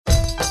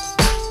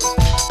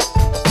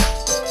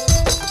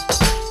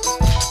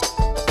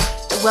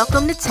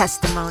Welcome to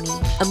Testimony,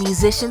 a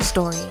musician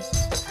story.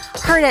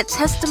 Heard at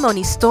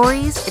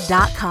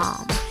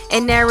testimonystories.com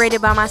and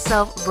narrated by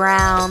myself,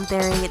 Brown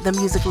Theory, the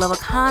music lover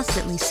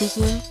constantly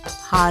seeking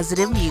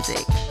positive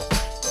music.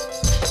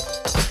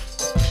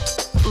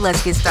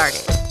 Let's get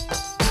started.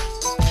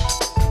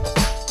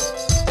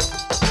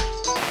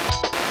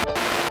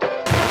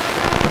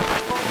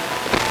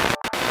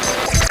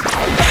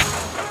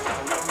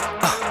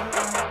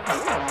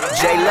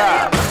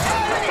 J-Love,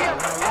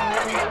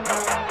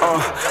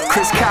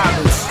 Chris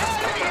Cobbins,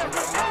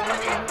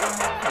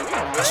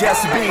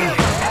 Just B,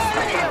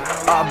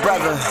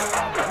 brother,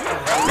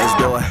 let's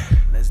do it.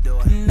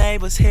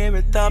 Neighbors hear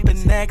it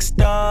thumping next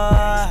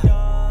door.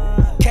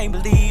 Can't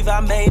believe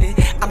I made it.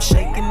 I'm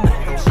shaking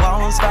up, the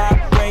walls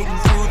vibrating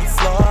through the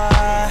floor.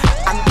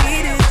 I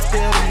need it, it's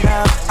building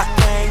up. I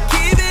can't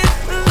keep it,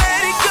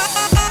 let it go.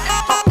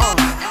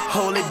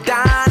 Hold it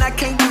down, I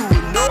can't do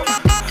it, no.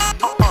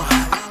 I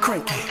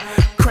crank it.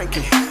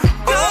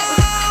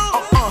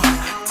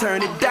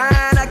 Turn it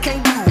down, I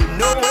can't do it,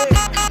 no way.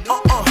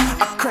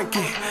 I crank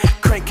it.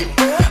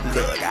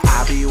 Look,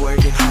 I be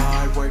working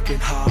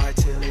hard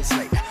till it's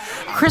late.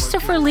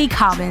 Christopher Lee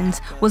Cobbins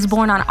was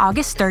born on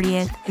August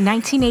 30th,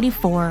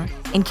 1984,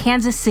 in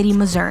Kansas City,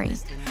 Missouri.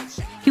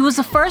 He was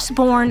the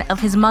firstborn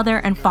of his mother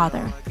and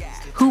father,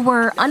 who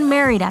were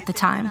unmarried at the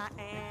time.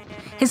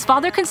 His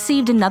father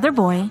conceived another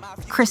boy,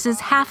 Chris's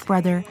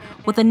half-brother,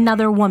 with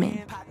another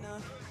woman.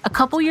 A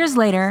couple years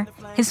later,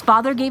 his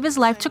father gave his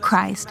life to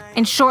Christ,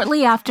 and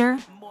shortly after,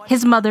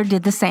 his mother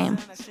did the same.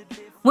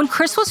 When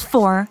Chris was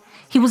 4,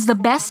 he was the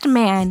best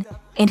man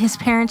in his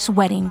parents'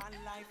 wedding.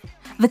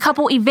 The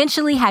couple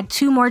eventually had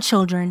 2 more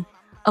children,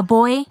 a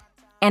boy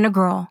and a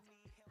girl.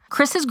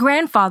 Chris's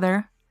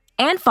grandfather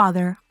and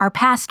father are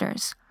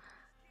pastors.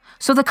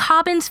 So the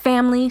Cobbins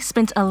family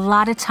spent a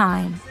lot of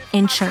time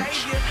in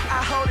church.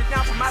 I hold it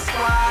down for my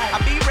squad. I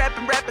be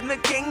rapping the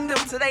kingdom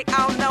so they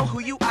all know who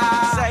you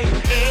are. Say,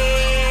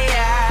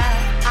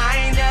 yeah, I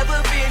ain't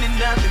never been in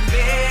nothing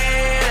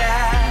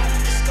better.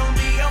 It's gonna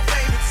be your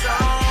favorite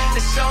song.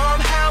 Let's show 'em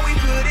how we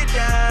put it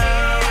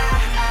down.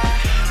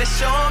 Let's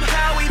show 'em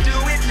how we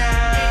do it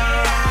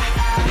now.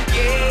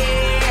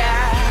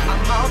 Yeah,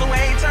 I'm all the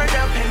way turned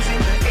up, hands in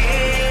the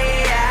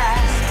air.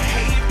 Say,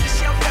 hey, if this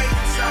your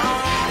favorite song,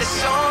 let's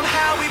show 'em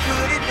how we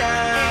put it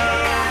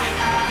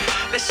down.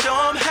 Let's show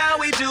 'em how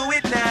we do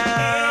it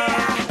now.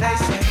 They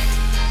say,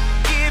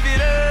 give it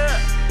up,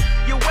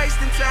 you're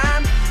wasting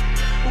time.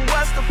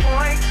 What's the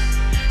point?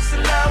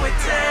 Slow it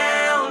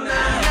down.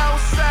 No,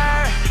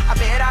 sir, I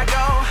bet I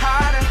go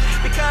harder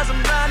because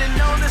I'm running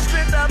on the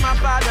strength of my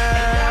father.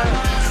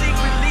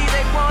 Secretly,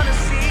 they wanna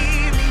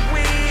see me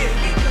win,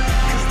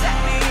 cause that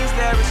means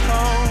there is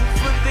hope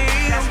for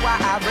them. That's why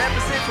I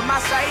represent for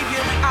my savior.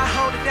 I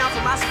hold it down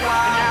for my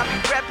squad. And I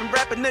be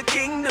repping the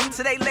kingdom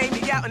till they lay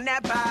me out in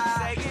that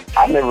bar.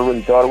 I never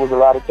really thought it was a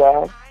lot of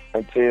time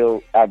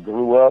until I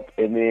grew up,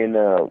 and then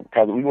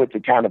because we went to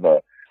kind of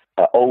a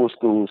old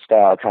school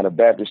style kind of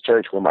Baptist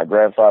church where my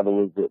grandfather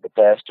was the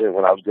pastor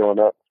when I was growing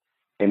up.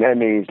 And that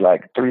means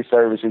like 3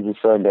 services a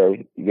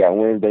Sunday. You got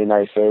Wednesday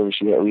night service.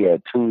 We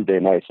had Tuesday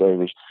night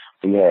service.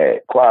 We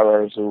had choir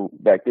rehearsal.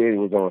 Back then it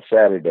was on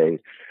Saturdays.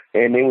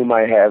 And then we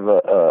might have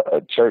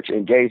a church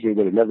engagement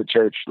with another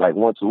church like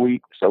once a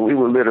week. So we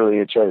were literally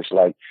in church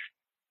like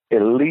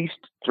at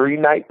least 3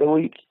 nights a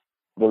week,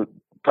 but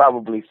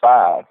probably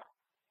 5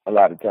 a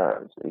lot of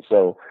times. And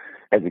so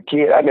as a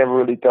kid, I never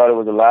really thought it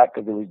was a lot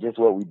because it was just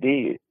what we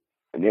did.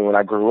 And then when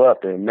I grew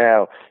up, and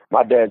now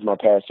my dad's my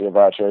pastor of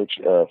our church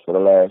for the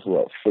last,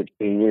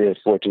 14 years.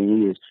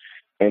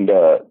 And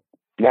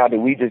now that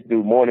we just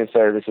do morning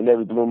service, and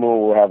every blue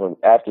moon we'll have an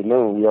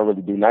afternoon, we don't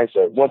really do night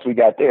service. Once we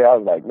got there, I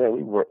was like, man,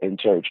 we were in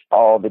church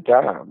all the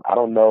time. I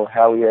don't know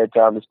how we had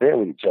time to spend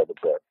with each other,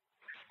 but,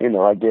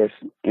 I guess,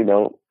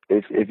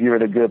 if you're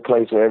in a good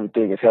place where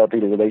everything is healthy,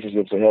 the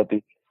relationships are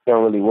healthy, you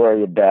don't really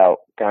worry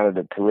about kind of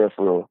the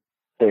peripheral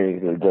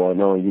things that are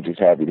going on. You're just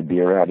happy to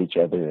be around each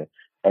other and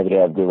happy to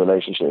have good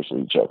relationships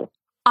with each other.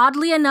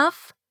 Oddly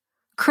enough,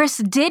 Chris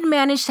did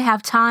manage to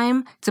have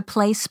time to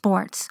play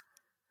sports,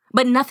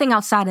 but nothing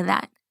outside of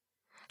that.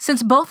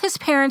 Since both his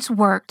parents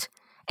worked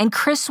and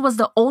Chris was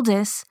the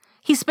oldest,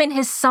 he spent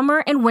his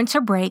summer and winter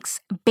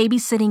breaks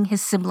babysitting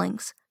his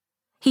siblings.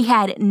 He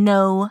had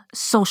no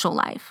social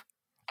life,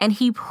 and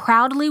he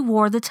proudly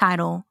wore the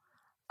title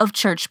of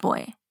church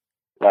boy.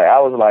 Like, I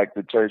was like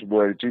the church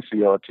boy that you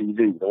see on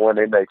TV, the one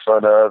they make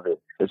fun of.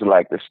 It's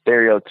like the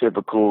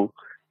stereotypical,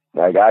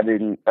 like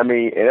and I'm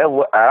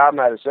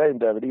not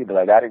ashamed of it either.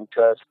 Like, I didn't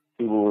cuss.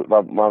 People,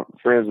 my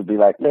friends would be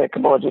like, man,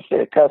 come on, just say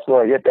a cuss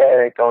word. Your dad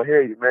ain't gonna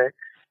hear you, man.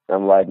 And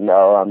I'm like,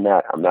 no, I'm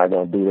not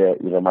gonna do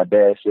that. My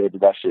dad said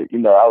that I should,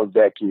 I was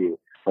that kid.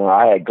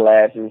 I had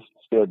glasses,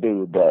 still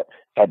do, but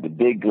had the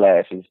big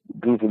glasses,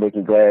 goofy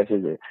looking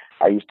glasses. And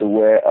I used to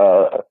wear,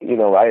 I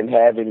didn't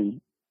have any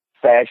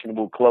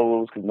fashionable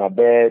clothes because my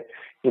dad,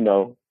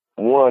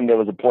 one, there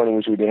was a point in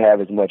which we didn't have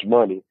as much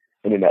money.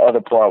 And then the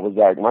other part was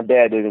like, my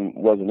dad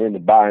wasn't into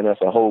buying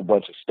us a whole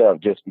bunch of stuff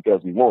just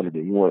because we wanted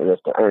it. He wanted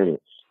us to earn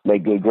it.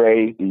 make good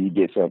grades, then you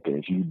get something.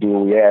 If you do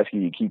what we ask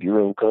you, you keep your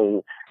room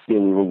clean,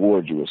 then we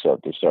reward you or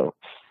something. So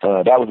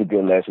that was a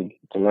good lesson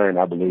to learn,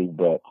 I believe.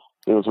 But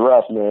it was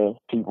rough, man.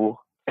 People,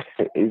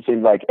 it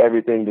seemed like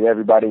everything that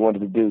everybody wanted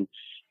to do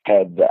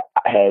had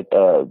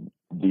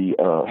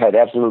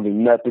absolutely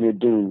nothing to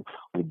do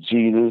with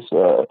Jesus.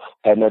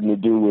 Had nothing to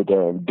do with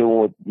doing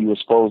what you were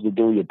supposed to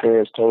do. Your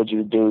parents told you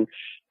to do.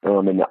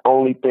 And the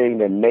only thing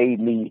that made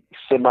me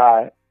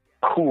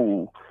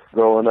semi-cool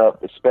growing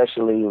up,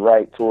 especially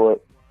right toward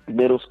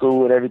middle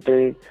school and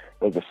everything,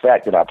 was the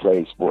fact that I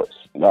played sports.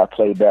 I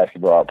played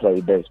basketball, I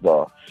played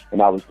baseball,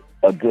 and I was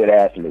a good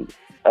athlete.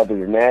 Other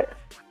than that,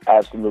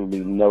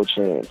 absolutely no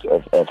chance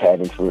of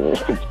having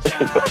friends.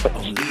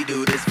 Only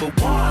do this for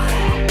one.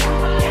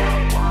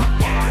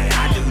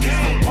 I do this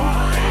for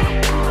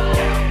one.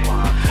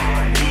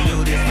 We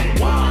do this for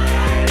one.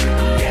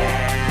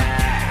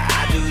 Yeah, I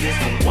do this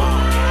for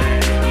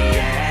one.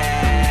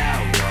 Yeah,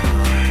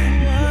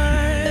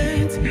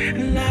 what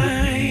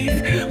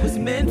life was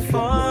meant for.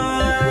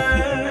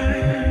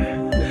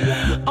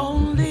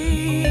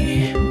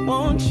 Only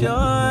want your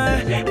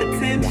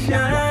attention.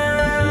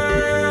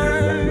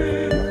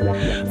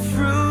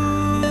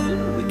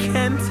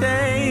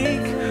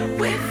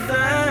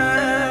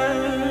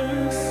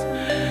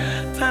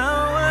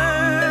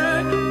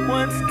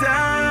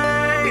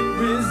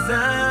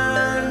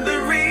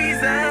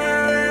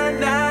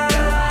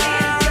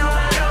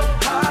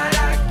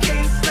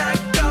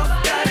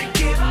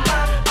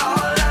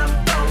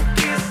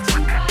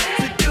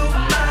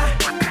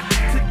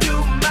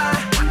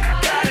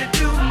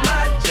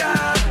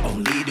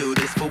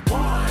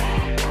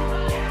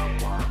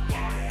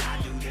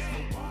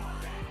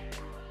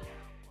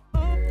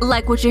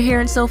 Like what you're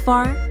hearing so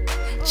far?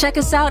 Check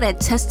us out at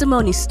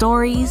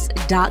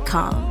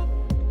testimonystories.com.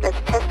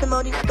 That's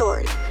testimony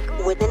stories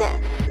with an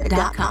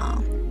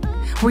S.com.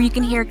 Where you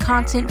can hear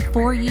content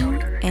for you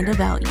and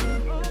about you.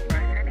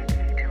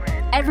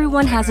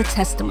 Everyone has a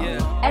testimony.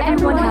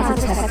 Everyone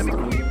has a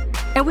testimony.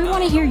 And we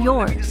want to hear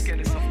yours.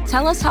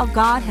 Tell us how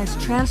God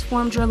has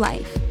transformed your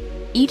life.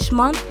 Each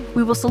month,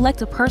 we will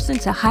select a person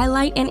to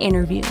highlight and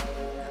interview.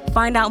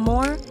 Find out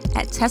more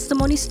at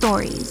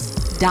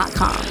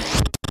testimonystories.com.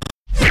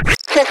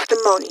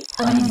 Testimony.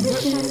 A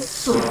musician's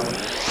story.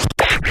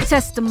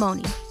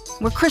 Testimony,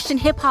 where Christian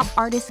hip-hop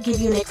artists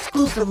give you an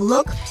exclusive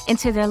look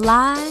into their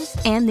lives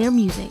and their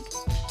music.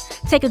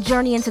 Take a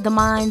journey into the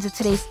minds of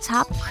today's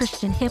top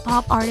Christian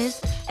hip-hop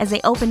artists as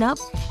they open up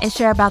and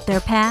share about their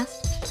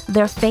past,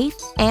 their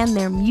faith, and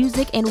their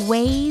music in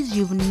ways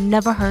you've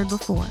never heard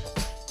before.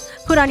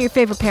 Put on your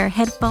favorite pair of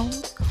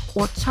headphones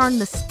or turn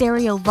the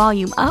stereo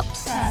volume up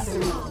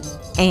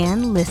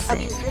and listen. A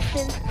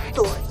musician's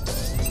story.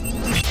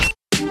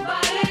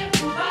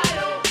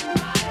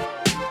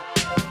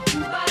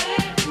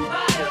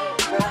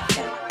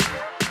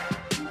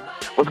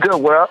 What's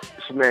good, world?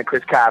 It's your man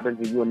Chris Cobbins,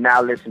 and you are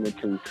now listening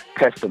to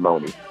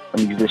Testimony, a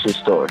musician's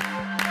story.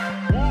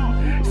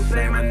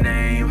 Say my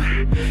name,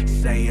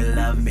 say you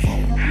love me.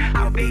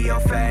 I'll be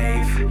your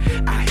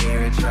fave. I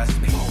hear it,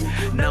 trust me.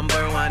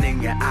 Number one in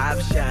your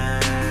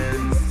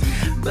options,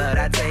 but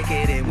I take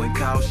it in with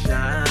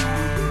caution.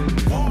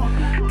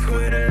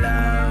 Twitter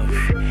love,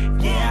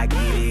 yeah, I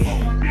get it.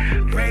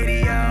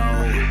 Radio,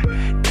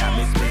 got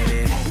me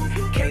spinning.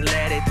 Can't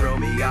let it throw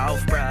me off,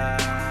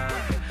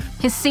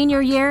 bruh. His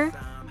senior year,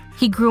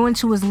 he grew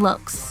into his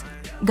looks,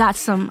 got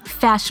some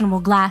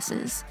fashionable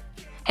glasses,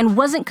 and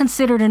wasn't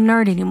considered a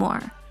nerd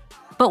anymore,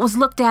 but was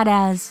looked at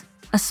as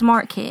a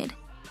smart kid.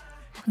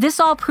 This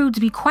all proved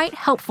to be quite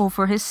helpful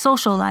for his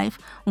social life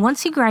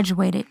once he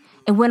graduated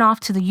and went off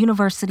to the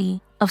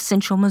University of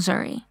Central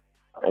Missouri.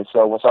 And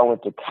so once I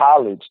went to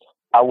college,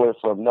 I went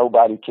from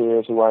nobody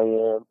cares who I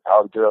am,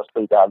 all the girls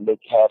think I look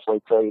halfway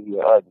crazy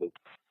or ugly,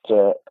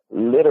 to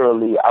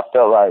literally I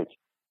felt like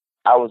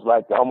I was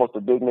like almost a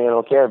big man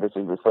on campus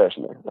as a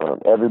freshman.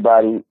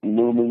 Everybody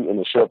knew me in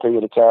a short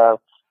period of time.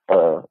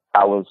 I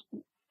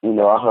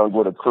hung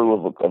with a crew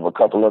of a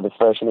couple other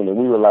freshmen, and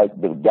we were like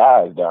the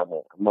guys down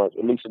there,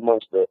 at least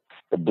amongst the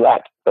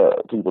black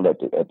people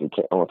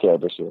on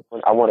campus.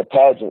 I won a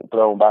pageant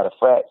thrown by the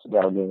frats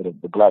down there,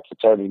 the black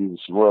fraternities and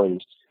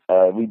sororities.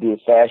 We did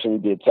fashion, we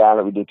did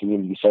talent, we did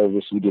community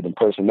service, we did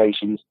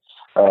impersonations.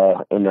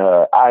 And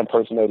I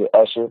impersonated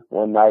Usher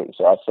one night,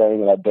 so I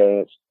sang and I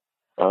danced.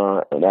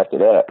 And after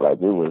that,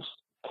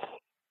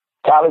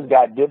 college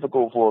got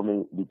difficult for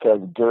me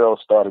because girls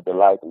started to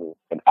like me,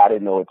 and I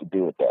didn't know what to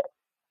do with that.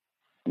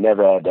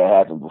 Never had that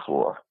happen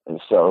before.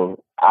 And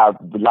so I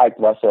liked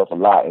myself a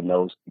lot in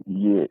that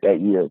year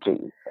or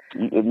two.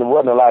 There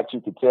wasn't a lot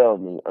you could tell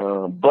me.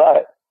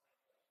 But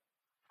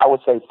I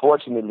would say,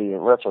 fortunately, in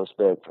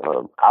retrospect,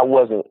 I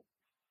wasn't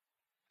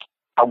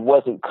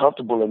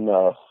comfortable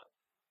enough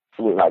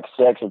with like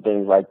sex and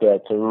things like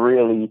that to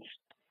really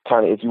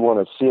kind of, if you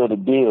want to seal the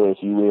deal,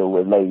 if you will,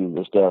 with ladies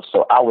and stuff.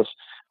 So I was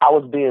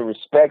being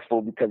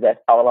respectful because that's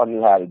all I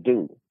knew how to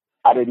do.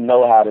 I didn't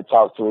know how to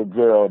talk to a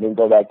girl and then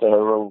go back to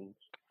her room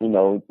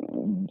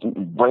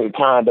bring a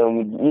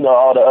condom,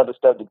 all the other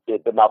stuff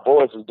that my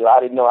boys would do. I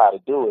didn't know how to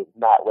do it,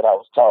 not what I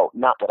was taught,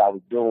 not what I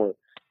was doing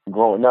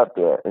growing up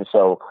there. And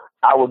so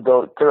I would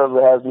go, girls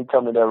would have me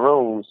come to their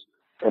rooms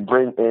and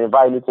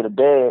invite me to the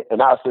bed, and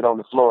I'd sit on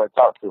the floor and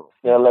talk to them.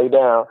 They'll lay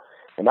down,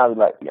 and I'd be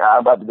like, I'm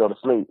about to go to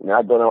sleep. And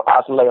I'd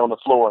lay on the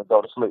floor and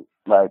go to sleep.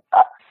 Like,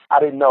 I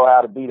didn't know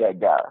how to be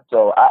that guy.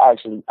 So I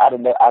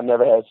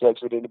never had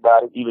sex with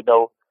anybody, even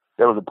though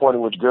there was a point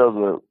in which girls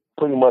were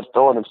pretty much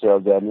throwing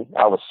themselves at me.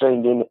 I was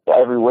singing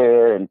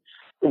everywhere, and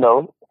it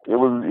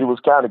was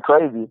kind of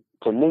crazy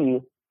to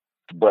me.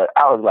 But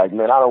I was like,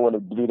 man, I don't want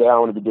to be there. I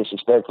don't want to be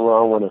disrespectful. I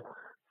don't want to,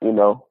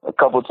 a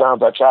couple of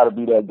times I tried to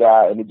be that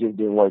guy, and it just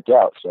didn't work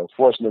out. So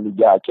fortunately,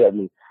 God kept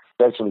me,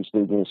 sexually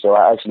speaking. So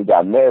I actually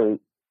got married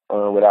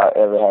without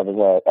ever having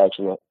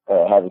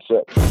having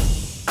sex.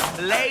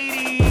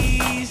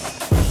 Ladies,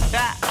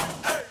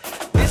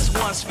 this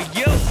one's for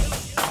you.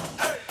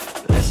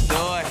 Let's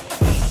do it.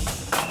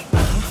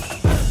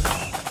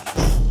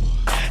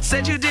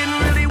 Said you didn't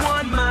really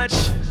want much,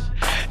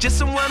 just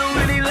someone who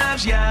really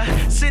loves ya.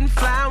 Send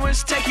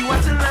flowers, take you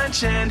out to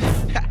lunch, and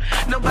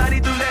nobody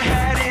threw their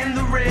hat in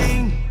the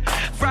ring.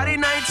 Friday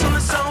nights on the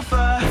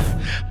sofa,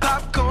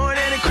 popcorn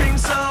and a cream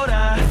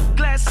soda.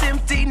 Glass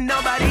empty,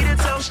 nobody to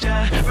toast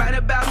ya. Right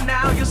about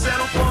now, you'll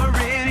settle for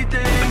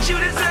anything. But you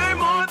deserve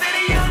more than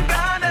a young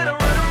guy that'll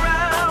run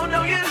around,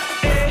 know you?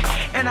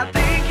 And I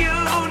think you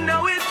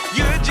know it.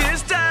 You're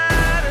just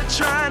tired of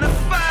trying to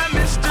find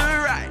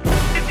Mr. Right.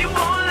 If you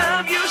want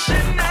love, you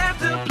shouldn't have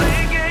to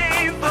play a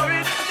game for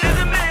it. There's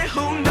a man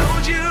who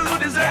knows you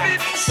deserve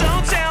it. So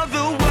tell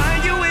the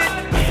one you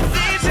with,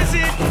 this is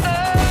it.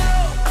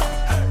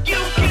 Oh,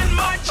 you can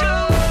march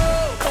on.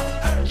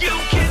 You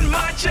can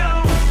march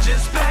on.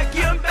 Just pack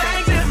your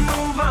bags and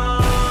move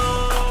on.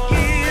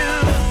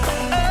 Yeah.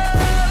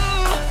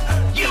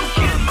 Oh, you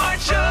can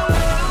march on.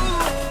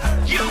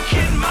 You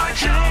can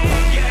march on.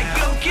 Yeah,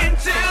 you can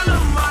tell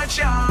them march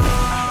on.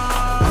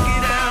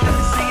 Get out, let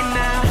me see you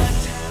now.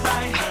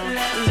 Right,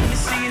 let me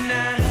see you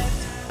now.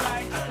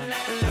 Right,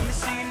 let me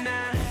see you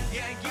now.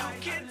 Yeah, you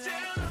can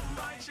tell them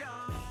march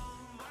on.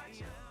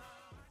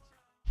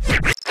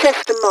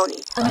 Testimony.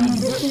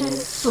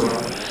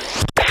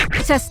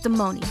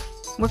 Testimony,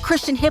 where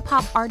Christian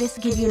hip-hop artists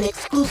give you an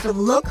exclusive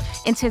look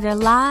into their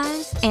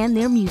lives and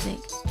their music.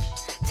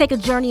 Take a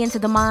journey into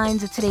the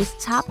minds of today's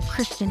top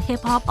Christian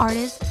hip-hop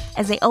artists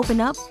as they open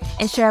up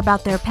and share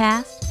about their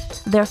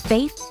past, their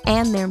faith,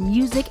 and their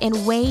music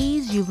in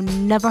ways you've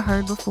never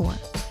heard before.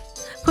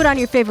 Put on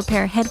your favorite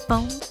pair of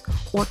headphones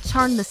or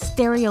turn the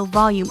stereo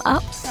volume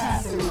up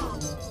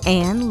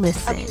and A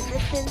listen.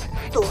 musician's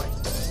story.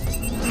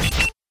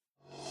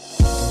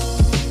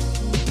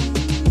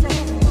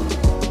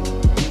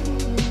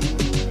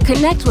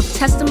 Connect with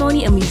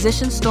Testimony, a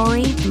musician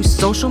story through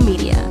social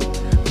media.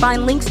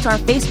 Find links to our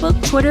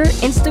Facebook, Twitter,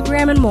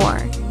 Instagram, and more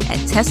at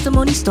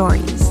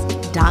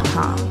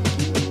testimonystories.com.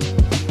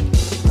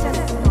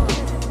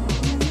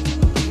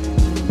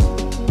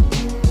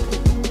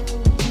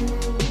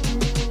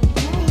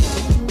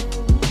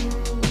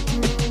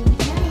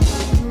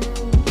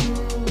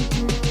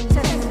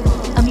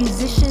 A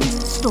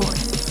musician's story.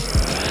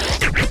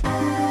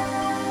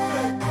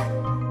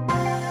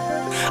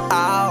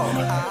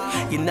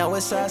 You know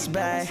it's us,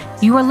 babe.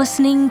 You are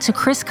listening to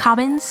Chris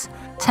Cobbins'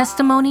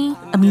 Testimony,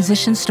 a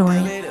musician story.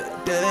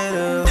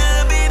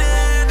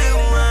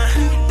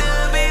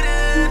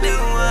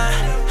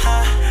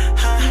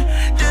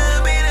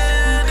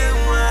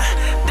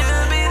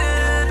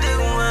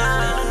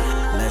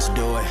 Let's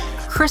do it.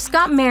 Chris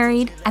got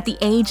married at the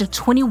age of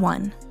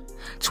 21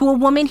 to a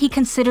woman he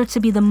considered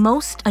to be the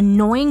most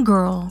annoying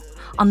girl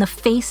on the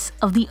face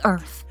of the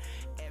earth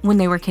when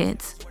they were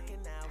kids.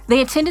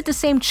 They attended the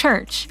same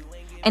church,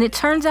 and it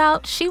turns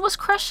out she was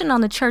crushing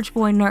on the church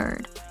boy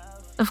nerd.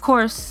 Of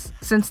course,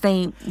 since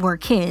they were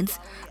kids,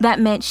 that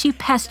meant she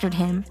pestered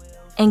him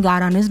and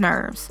got on his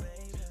nerves.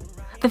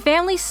 The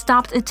family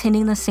stopped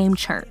attending the same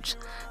church,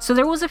 so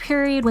there was a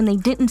period when they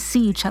didn't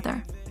see each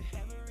other.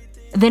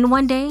 Then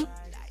one day,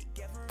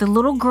 the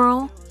little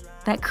girl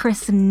that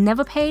Chris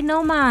never paid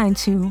no mind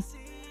to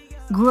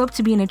grew up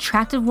to be an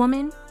attractive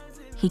woman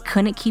he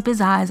couldn't keep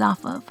his eyes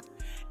off of.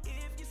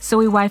 So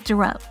he wiped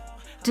her up,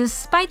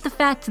 despite the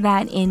fact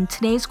that in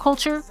today's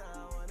culture,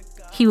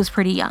 he was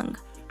pretty young.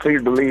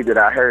 Please believe that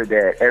I heard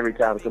that every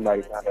time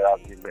somebody found out I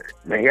was getting married.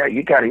 Man, yeah,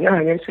 you kind of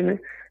young, ain't you?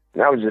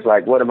 And I was just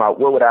like, what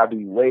would I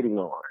be waiting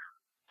on?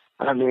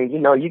 I mean,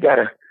 you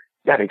gotta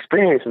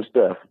experience some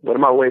stuff. What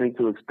am I waiting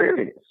to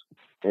experience?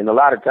 And a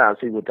lot of times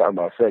people talk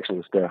about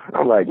sexual stuff. And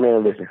I'm like,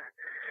 man, listen,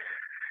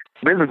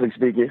 biblically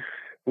speaking,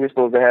 we're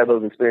supposed to have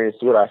those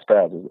experiences with our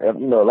spouses. A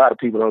lot of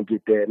people don't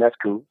get that, and that's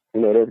cool.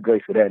 There's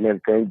grace for that and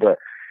everything. But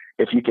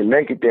if you can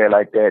make it there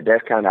like that,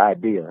 that's kind of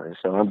ideal. And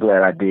so I'm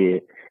glad I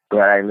did.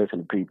 Glad I didn't listen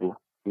to people.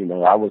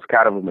 I was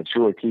kind of a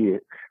mature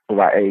kid for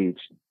my age.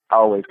 I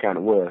always kind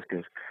of was,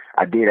 because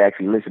I did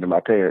actually listen to my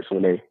parents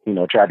when they,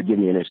 tried to give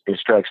me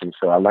instructions.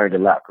 So I learned a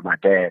lot from my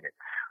dad.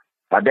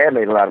 My dad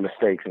made a lot of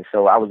mistakes, and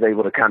so I was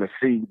able to kind of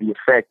see the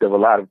effect of a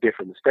lot of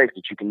different mistakes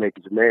that you can make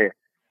as a man.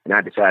 And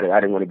I decided I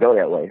didn't want to go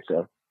that way.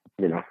 So,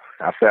 you know,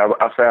 I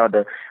found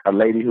a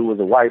lady who was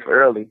a wife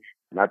early,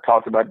 and I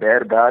talked to my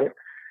dad about it,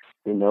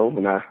 you know,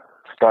 and I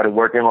started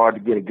working hard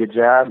to get a good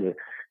job and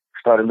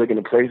started looking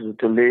at places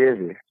to live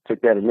and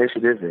took that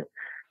initiative and,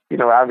 you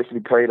know, obviously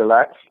prayed a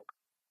lot.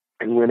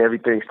 And when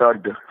everything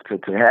started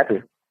to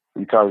happen,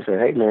 we told her, said,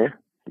 hey, man,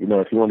 you know,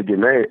 if you want to get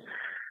married,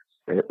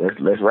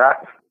 let's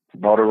rock.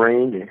 Bought a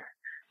ring, and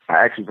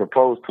I actually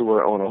proposed to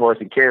her on a horse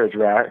and carriage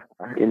ride.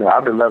 You know,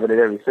 I've been loving it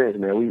ever since,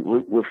 man.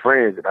 We're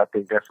friends, and I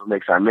think that's what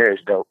makes our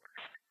marriage dope,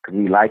 because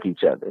we like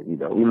each other. You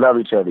know, we love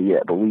each other, yeah,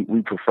 but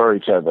we prefer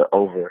each other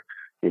over,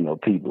 you know,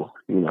 people.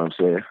 You know what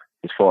I'm saying?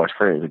 As far as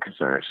friends are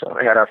concerned. So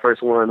I had our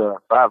first one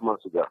 5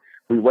 months ago.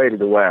 We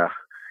waited a while.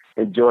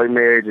 Enjoy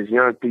marriage as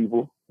young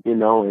people, you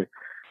know,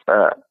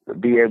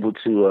 and be able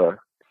to,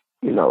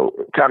 you know,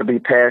 kind of be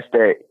past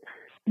that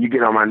you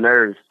get on my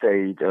nerves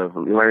stage of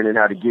learning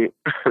how to get,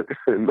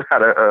 how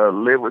to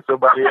live with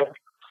somebody else.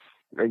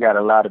 They got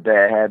a lot of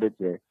bad habits,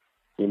 and,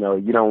 you know,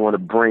 you don't want to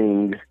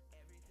bring,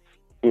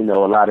 you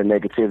know, a lot of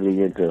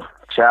negativity into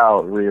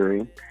child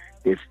rearing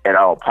if at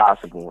all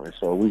possible. And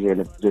so we were in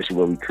a position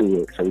where we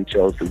could, so we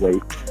chose to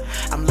wait.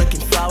 I'm looking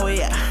for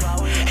you,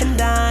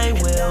 and I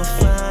will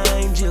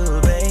find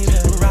you, baby.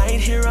 Right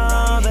here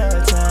all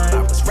the time.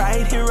 I was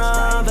right here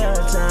all the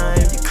time.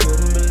 You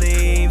couldn't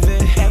believe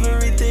it.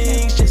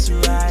 Everything's just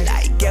right.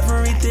 Like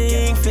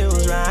everything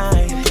feels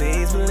right.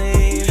 Please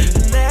believe.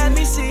 Let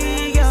me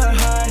see your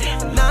heart,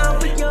 and I'll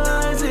put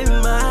yours in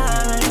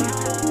mine.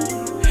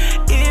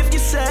 If you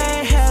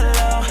say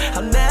hello,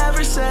 I'll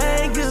never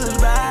say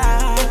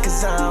goodbye.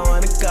 'Cause I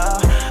wanna go.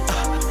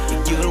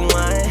 You the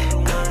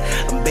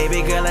one.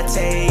 Baby girl, I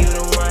tell you, you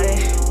the one.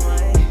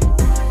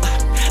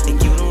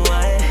 You the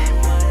one.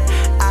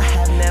 I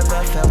have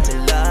never felt a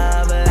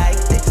love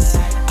like this.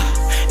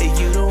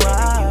 You the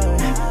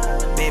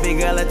one. Baby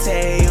girl, I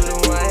tell you, you the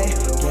one.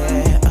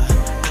 Yeah.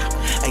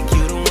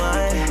 You the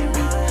one.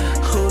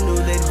 Who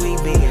knew that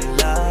we'd be in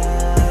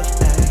love?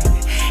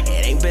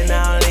 It ain't been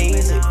all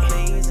easy.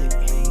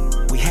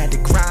 We had to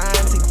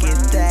grind to get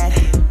that.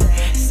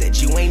 Said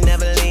you ain't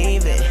never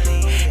leaving,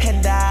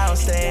 and I'll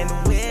stand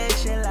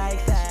with you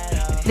like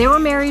that. They were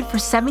married for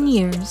 7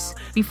 years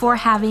before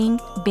having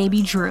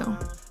baby Drew.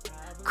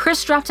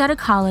 Chris dropped out of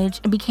college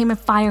and became a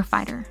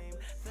firefighter.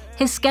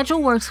 His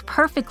schedule works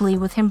perfectly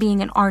with him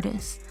being an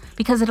artist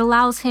because it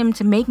allows him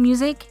to make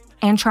music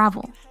and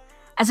travel.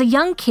 As a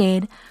young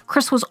kid,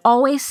 Chris was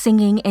always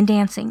singing and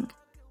dancing,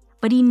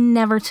 but he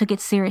never took it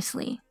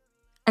seriously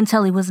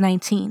until he was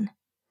 19.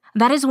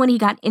 That is when he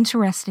got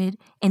interested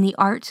in the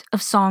art of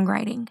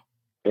songwriting.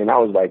 And I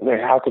was like, man,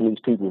 how can these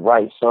people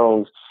write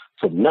songs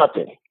from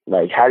nothing?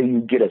 Like, how do you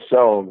get a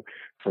song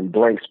from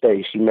blank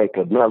space? You make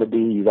a melody,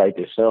 you write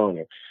this song.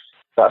 And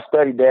so I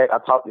studied that. I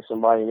talked to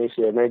somebody, and they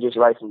said, man, just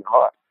write from your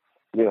heart.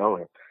 You know,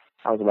 and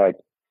I was like,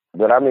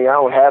 but I mean, I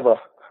don't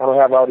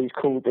have all these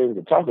cool things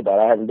to talk about.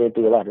 I haven't been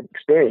through a lot of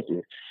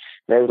experiences.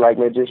 And they was like,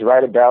 man, just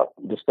write about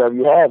the stuff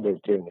you have been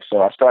through.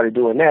 So I started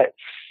doing that,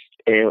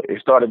 and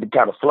it started to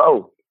kind of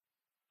flow.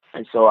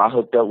 And so I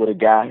hooked up with a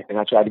guy, and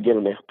I tried to get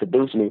him to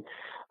produce me.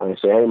 And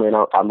say, hey, man,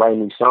 I'm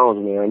writing these songs,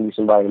 man. I need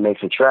somebody to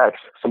make some tracks,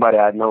 somebody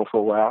I'd known for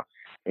a while.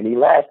 And he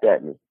laughed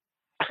at me.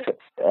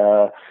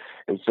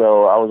 And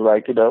so I was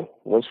like, you know,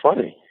 what's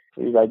funny?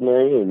 He's like,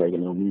 man, you ain't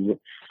making no music.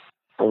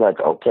 I was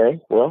like,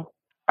 okay, well,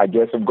 I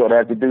guess I'm going to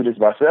have to do this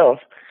myself.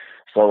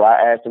 So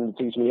I asked him to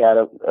teach me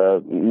how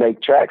to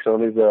make tracks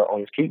on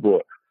his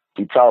keyboard.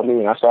 He taught me,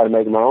 and I started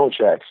making my own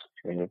tracks.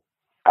 And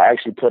I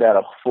actually put out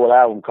a full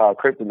album called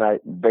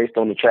Kryptonite based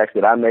on the tracks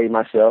that I made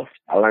myself.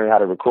 I learned how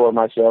to record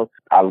myself.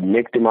 I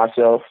mixed it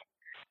myself.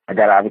 I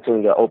got an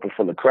opportunity to open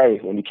for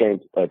Lecrae when he came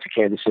to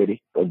Kansas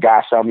City. A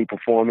guy saw me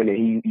performing, and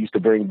he used to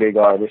bring big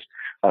artists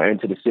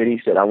into the city.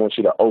 He said, I want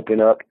you to open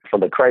up for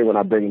Lecrae when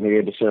I bring him here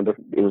in December.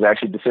 It was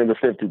actually December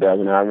 5th,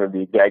 2009. I remember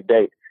the exact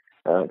date.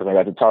 Because I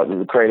got to talk to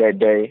Lecrae that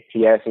day.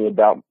 He asked me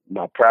about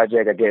my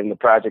project. I gave him the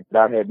project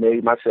that I had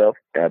made myself.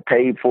 I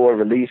paid for it,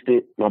 released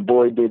it. My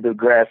boy did the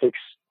graphics.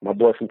 My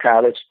boy from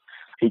college.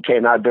 He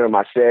came out during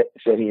my set,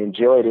 said he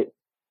enjoyed it.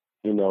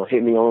 You know,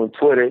 hit me on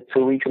Twitter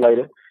 2 weeks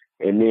later.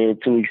 And then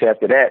 2 weeks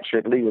after that,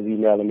 Trip Lee was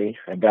emailing me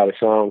about a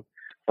song.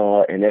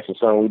 And that's a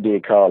song we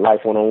did called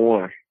Life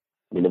 101.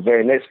 And the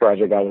very next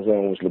project I was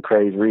on was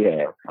Lecrae's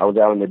Rehab. I was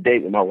out on a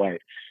date with my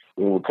wife.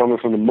 We were coming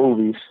from the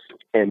movies,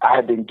 and I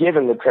had been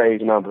given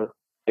Lecrae's number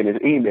in his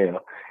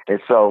email.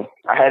 And so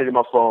I had it in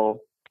my phone,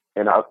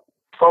 and our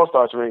phone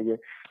starts ringing,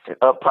 and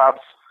up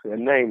pops the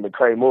name,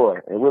 Lecrae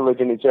Moore. And we're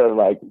looking at each other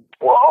like,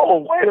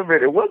 whoa, wait a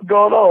minute, what's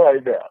going on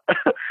right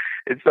now?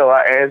 And so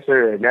I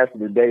answered, and that's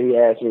the day he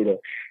asked me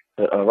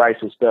to write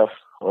some stuff,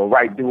 or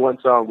do one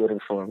song with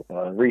him from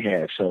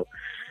Rehab. So,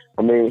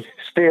 I mean,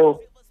 still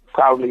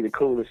probably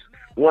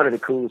one of the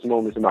coolest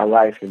moments in my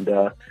life. And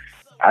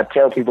I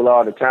tell people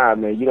all the time,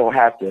 man, you don't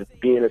have to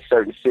be in a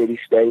certain city,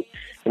 state.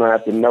 You don't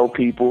have to know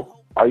people.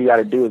 All you got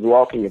to do is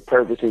walk in your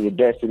purpose and your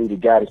destiny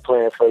that God is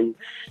planning for you,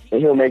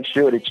 and he'll make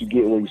sure that you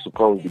get where you're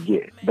supposed to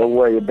get. Don't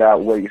worry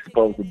about where you're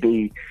supposed to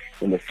be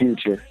in the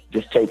future.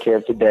 Just take care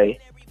of today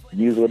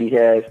use what he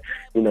has,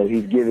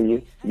 he's giving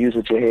you. Use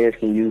what your hands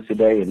can use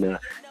today, and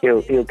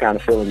he'll kind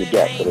of fill in the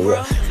gap for the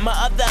rest. My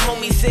other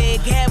homie said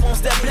God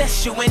wants to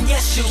bless you, and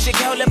yes, you should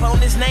call upon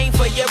his name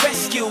for your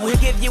rescue. He'll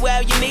give you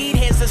all you need,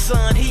 here's the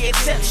son, he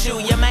accepts you.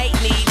 You might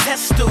need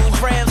test tubes,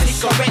 prayers, he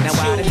corrects you.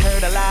 Now I done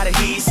heard a lot of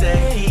he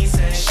said,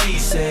 she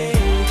said,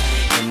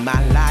 in my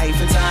life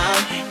and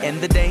time, and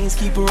the days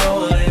keep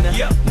rolling,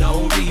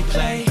 no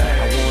replay.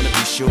 I wanna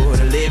be sure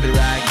to live it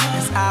right,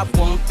 'cause I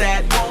want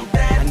that,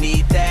 I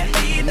need that,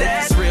 and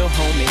that's real,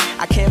 homie.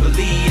 I can't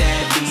believe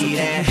that, so can you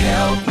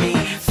help me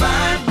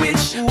find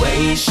which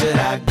way should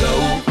I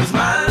go with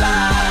my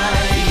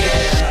life?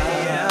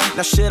 Yeah.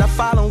 Now should I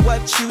follow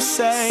what you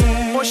say,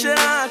 or should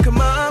I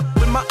come up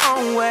with my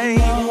own way?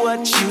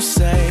 What you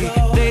say,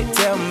 they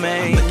tell me.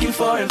 I'm looking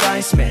for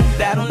advice, man,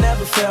 that'll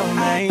never fail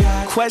me.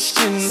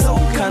 Questions, so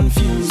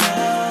confused,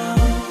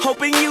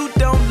 hoping you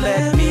don't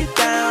let me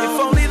down. If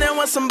only there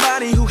was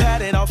somebody who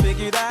had it all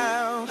figured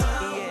out.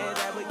 Yeah,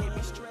 that would get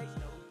me straight.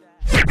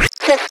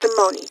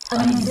 Testimony.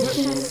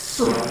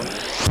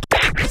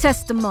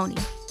 Testimony,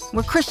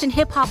 where Christian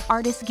hip-hop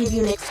artists give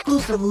you an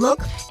exclusive look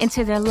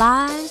into their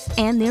lives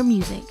and their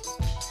music.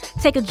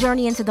 Take a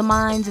journey into the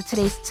minds of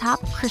today's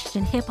top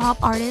Christian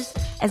hip-hop artists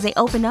as they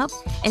open up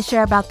and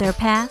share about their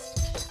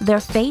past, their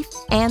faith,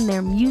 and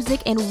their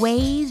music in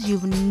ways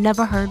you've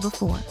never heard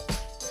before.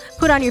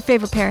 Put on your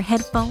favorite pair of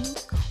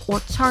headphones or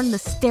turn the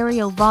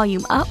stereo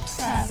volume up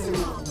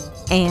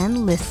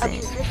and listen. A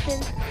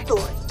musician's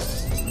story.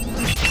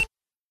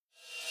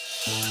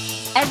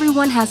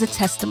 Everyone has a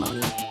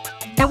testimony,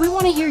 and we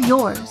want to hear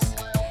yours.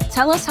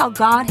 Tell us how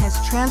God has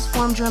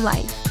transformed your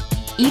life.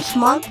 Each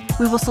month,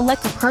 we will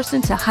select a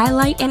person to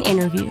highlight and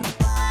interview.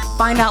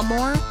 Find out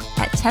more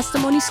at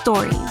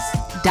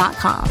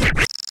testimonystories.com.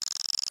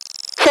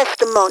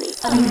 Testimony.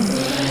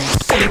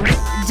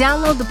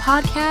 Download the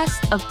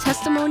podcast of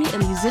Testimony, a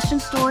Musician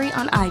Story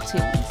on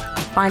iTunes.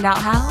 Find out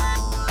how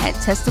at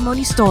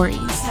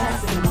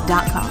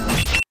testimonystories.com.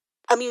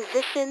 A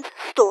musician's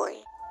story.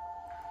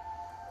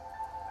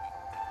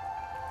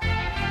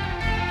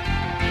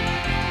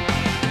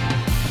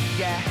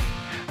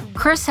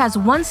 Chris has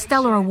one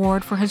Stellar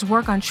Award for his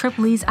work on Trip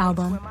Lee's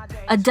album,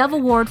 a Dove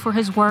Award for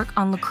his work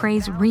on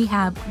Lecrae's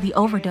Rehab, The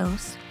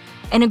Overdose,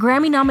 and a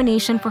Grammy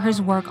nomination for his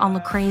work on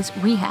Lecrae's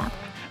Rehab.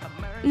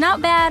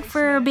 Not bad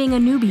for being a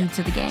newbie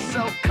to the game.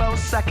 So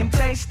close I can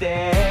taste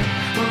it.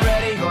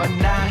 Ready or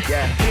not,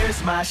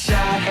 here's my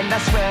shot, and I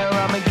swear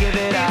I'ma give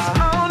it all. It's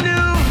all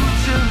new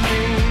to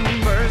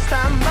me. First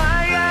time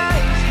my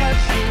eyes have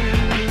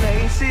seen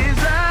places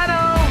I'd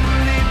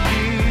only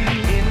be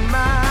in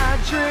my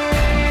dream.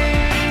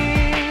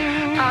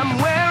 I'm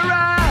where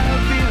I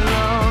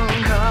belong,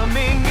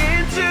 coming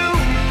into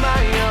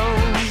my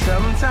own.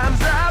 Sometimes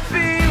I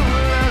feel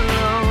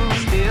alone,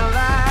 still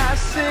I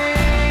sing.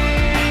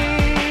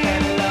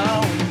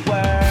 Hello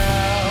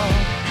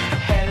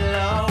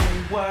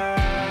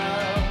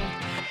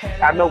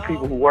world. I know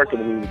people who work in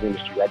the music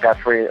industry. I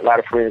got a lot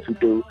of friends who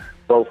do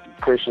both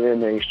Christian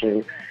and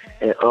mainstream,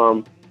 and it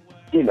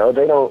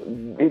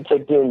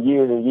took them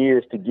years and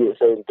years to get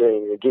certain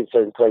things and get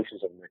certain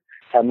places. And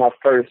have my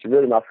first two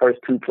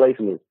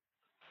placements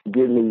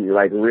give me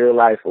like real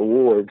life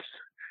awards.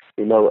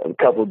 A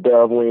couple of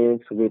Dove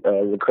wins with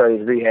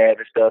Lecrae's Rehab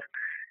and stuff.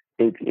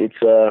 It's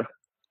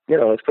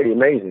pretty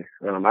amazing.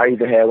 I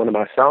even had one of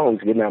my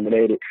songs get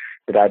nominated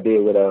that I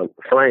did with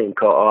Flame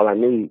called All I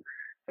Need.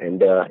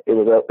 And it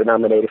was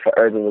nominated for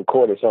Urban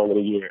Recorder Song of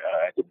the Year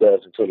at the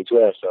Doves in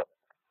 2012. So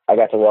I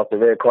got to walk the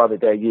red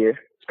carpet that year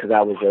because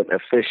I was an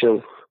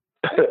official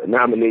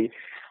nominee.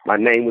 My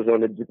name was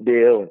on the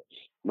deal. And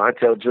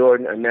Montel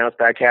Jordan announced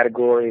that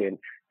category, and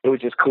it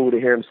was just cool to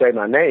hear him say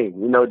my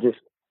name. Just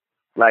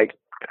like,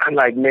 I'm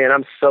like, man, I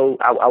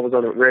was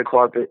on the red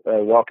carpet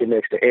walking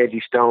next to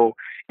Angie Stone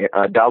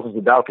and Dawkins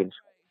and Dawkins.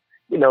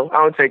 I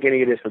don't take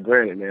any of this for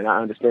granted, man.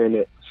 I understand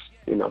that.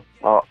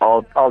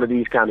 All of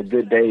these kind of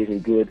good days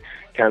and good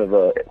kind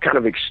of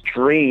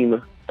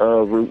extreme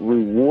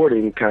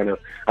rewarding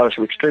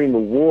extreme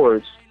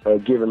awards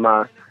given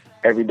my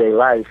everyday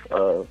life.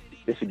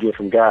 It's a gift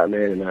from God,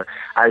 man, and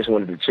I just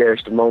wanted to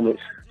cherish the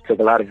moments. Took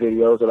a lot of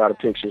videos, a lot of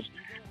pictures,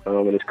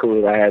 and it's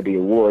cool that I had the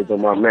awards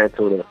on my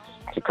mantle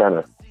to kind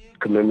of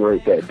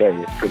commemorate that day.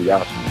 It's pretty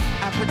awesome.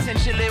 I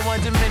potentially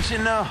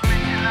one-dimensional,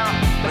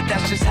 but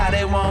that's just how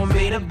they want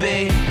me to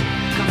be.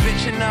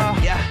 Conventional,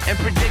 and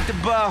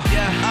predictable,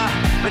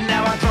 but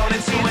now I'm thrown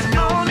into a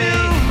new me.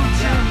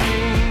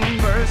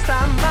 First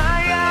time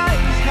my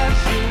eyes have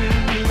seen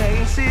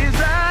places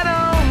I'd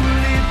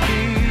only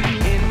be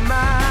in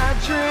my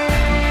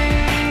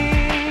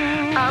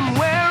dream. I'm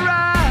where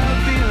I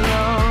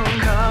belong,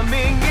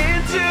 coming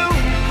into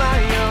my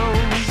own.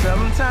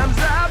 Sometimes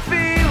I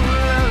feel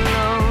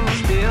alone,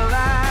 still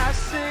I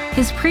sing.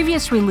 His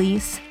previous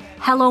release,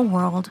 Hello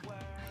World,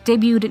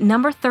 debuted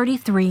number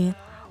 33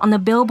 on the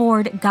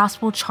Billboard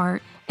Gospel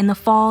chart in the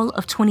fall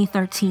of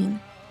 2013.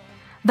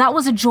 That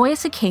was a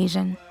joyous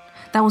occasion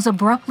that was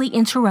abruptly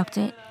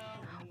interrupted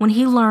when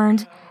he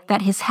learned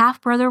that his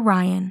half-brother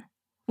Ryan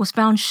was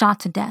found shot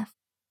to death.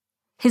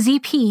 His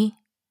EP,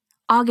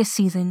 August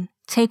season,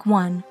 Take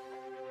One,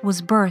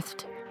 was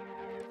birthed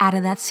out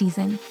of that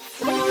season.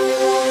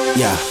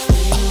 Yeah,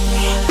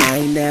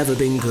 I ain't never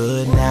been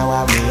good, now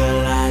I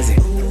realize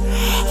it.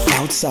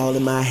 Thoughts all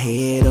in my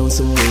head on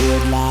some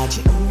weird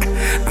logic.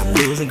 I'm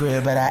losing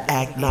grip, but I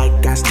act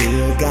like I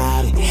still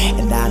got it.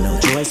 And I know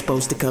joy's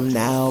supposed to come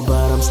now,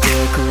 but I'm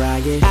still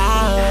crying.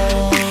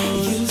 Oh,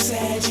 you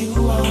said you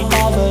won't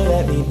ever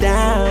let me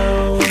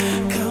down.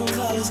 Come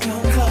close,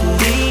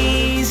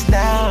 please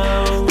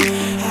now.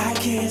 I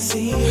can't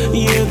see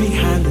you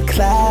behind the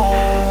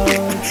cloud.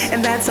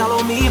 And that's all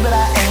on me, but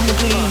I aim to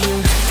please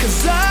you.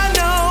 'Cause I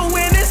know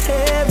when it's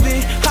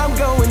heavy, I'm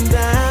going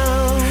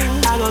down.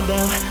 I go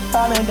down,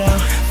 falling down,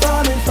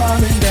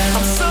 falling down.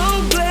 I'm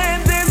so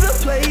glad there's a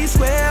place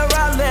where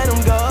I let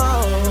them go.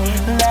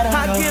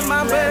 I give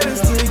my burdens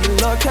to you,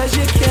 Lord, 'cause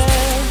you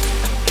care.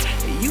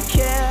 You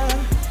care.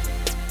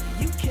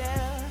 You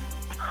care.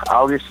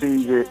 August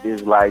season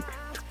is like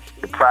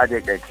the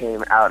project that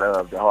came out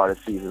of the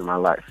hardest season of my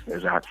life.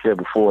 As I said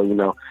before,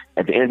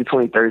 at the end of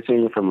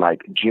 2013, from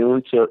like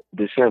June to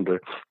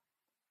December,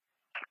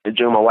 in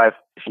June, my wife,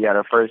 she had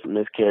her first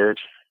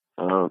miscarriage,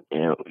 and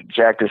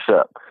jacked us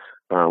up.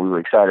 We were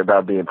excited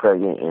about being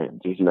pregnant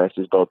and just messed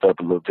us both up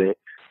a little bit.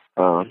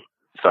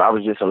 So I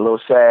was just a little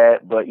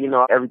sad, but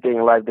everything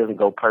in life doesn't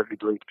go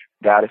perfectly.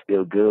 God is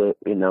still good.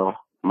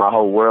 My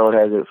whole world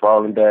hasn't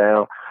fallen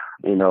down.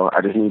 I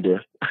just need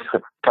to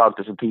talk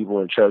to some people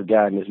and trust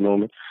God in this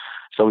moment.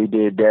 So we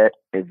did that.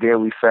 And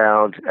then we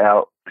found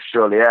out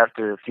shortly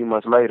after, a few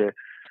months later,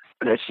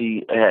 that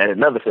she had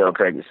another failed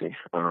pregnancy.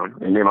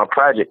 And then my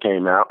project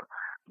came out.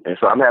 And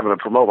so I'm having to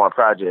promote my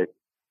project,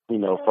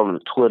 from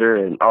Twitter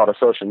and all the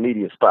social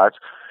media spots.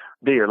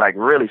 They're like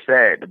really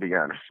sad, to be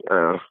honest.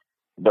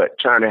 But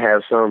trying to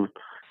have some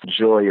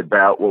joy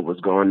about what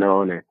was going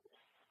on. And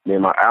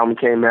then my album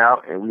came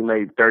out and we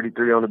made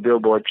 33 on the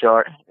Billboard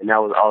chart, and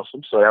that was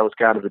awesome. So that was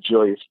kind of a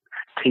joyous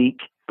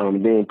peak.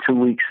 Then 2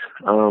 weeks,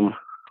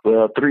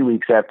 3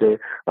 weeks after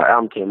my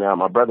album came out,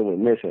 my brother went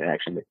missing,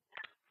 actually.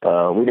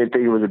 We didn't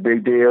think it was a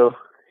big deal.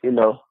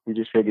 We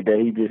just figured that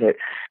he just had,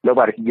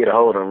 nobody could get a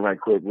hold of him right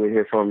quick. We'll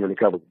hear from him in a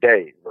couple of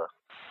days.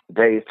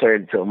 Days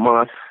turned into a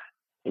month,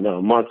 a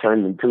month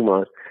turned into 2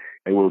 months,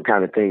 and we were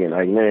kind of thinking,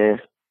 like,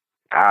 man,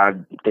 I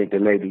think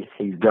that maybe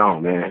he's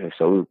gone, man. And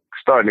so we were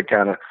starting to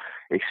kind of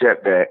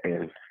accept that,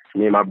 and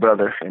me and my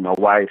brother and my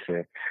wife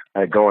and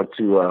going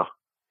to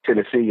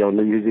Tennessee on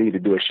New Year's Eve to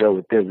do a show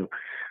with them.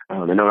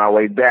 And on our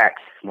way back,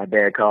 my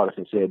dad called us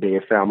and said they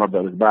had found my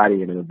brother's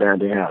body in an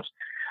abandoned house.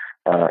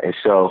 And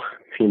so,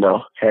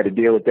 had to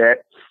deal with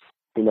that.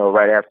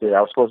 Right after, I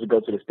was supposed to go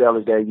to the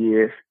Stellars that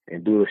year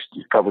and do a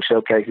couple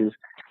showcases.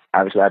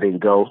 Obviously, I didn't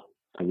go.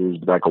 It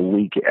was like a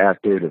week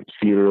after the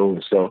funeral.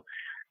 And so,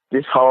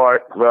 just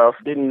hard,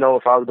 rough. Didn't know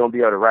if I was going to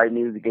be able to write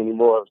music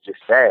anymore. It was just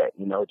sad,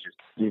 just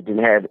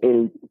didn't have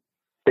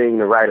anything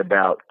to write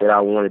about that I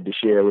wanted to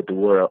share with the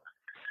world.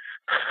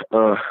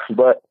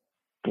 But,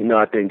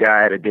 I think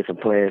God had a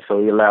different plan. So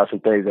he allowed some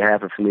things to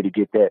happen for me to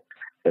get that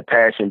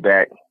passion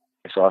back.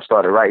 So I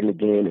started writing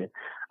again. And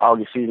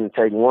August season,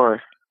 Take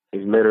One,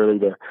 is literally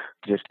the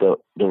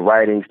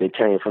writings that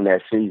came from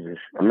that season.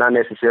 I'm not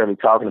necessarily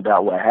talking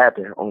about what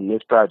happened on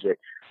this project.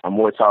 I'm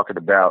more talking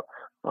about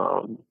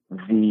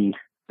the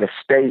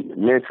state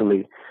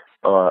mentally,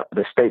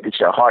 the state that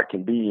your heart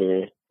can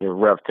be in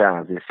rough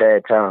times, in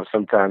sad times.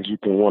 Sometimes you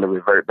can want to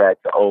revert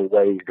back to old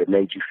ways that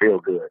made you feel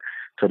good,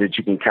 so that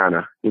you can kind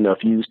of,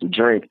 if you used to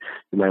drink,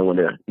 you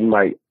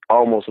might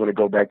almost want to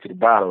go back to the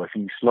bottle. If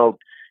you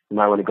smoked, you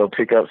might want to go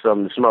pick up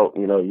something to smoke.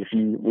 If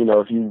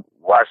you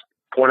watched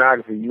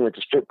pornography, you went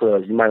to strip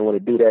clubs, you might want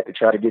to do that to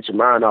try to get your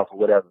mind off or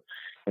whatever.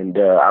 And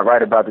I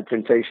write about the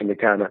temptation to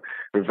kind of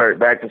revert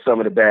back to some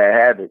of the bad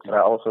habits. I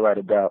also write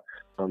about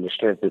the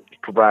strength that's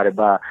provided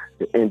by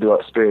the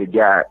indwelt Spirit of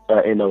God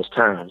in those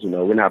times.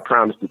 We're not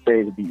promised that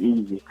things will be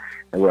easy,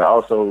 and we're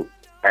also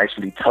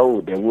actually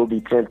told that we'll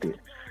be tempted.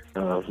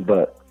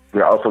 But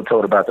we're also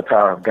told about the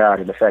power of God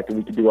and the fact that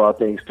we can do all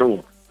things through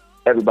Him.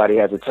 Everybody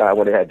has a time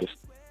when they had to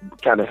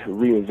kind of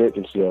reinvent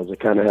themselves. They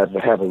kind of have to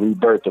have a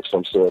rebirth of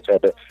some sort,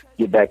 have to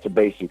get back to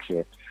basics.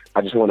 And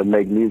I just want to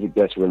make music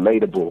that's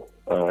relatable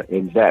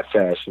in that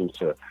fashion,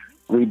 to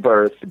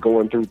rebirth,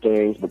 going through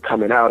things, but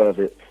coming out of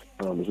it.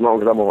 As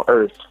long as I'm on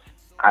earth,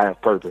 I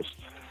have purpose.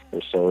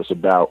 And so it's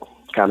about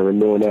kind of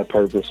renewing that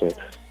purpose and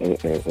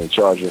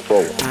charging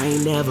forward. I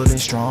ain't never been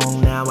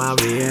strong, now I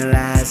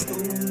realize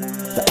it.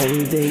 The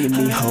only thing in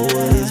me whole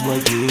is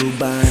what you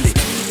bind it.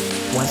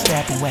 One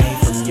step away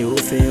from you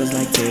feels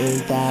like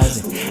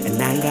 10,000.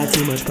 And I ain't got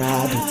too much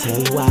pride to tell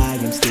you why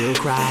I'm still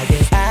crying.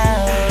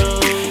 Oh,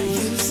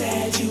 you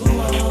said you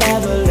won't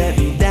ever let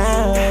me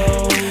down.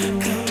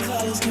 Come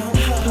close,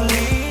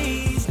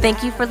 please.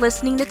 Thank you for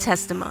listening to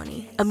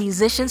Testimony, a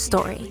musician's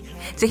story.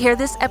 To hear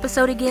this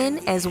episode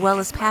again, as well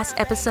as past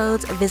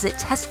episodes, visit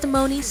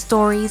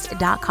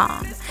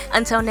testimonystories.com.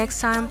 Until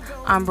next time,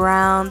 I'm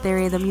Brown,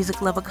 Theory of the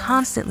music lover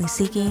constantly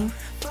seeking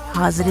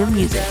positive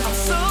music. I'm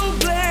so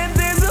glad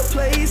there's a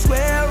place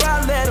where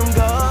I let them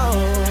go.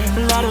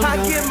 I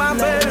give my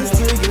burdens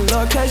to you,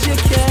 Lord, 'cause you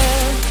care.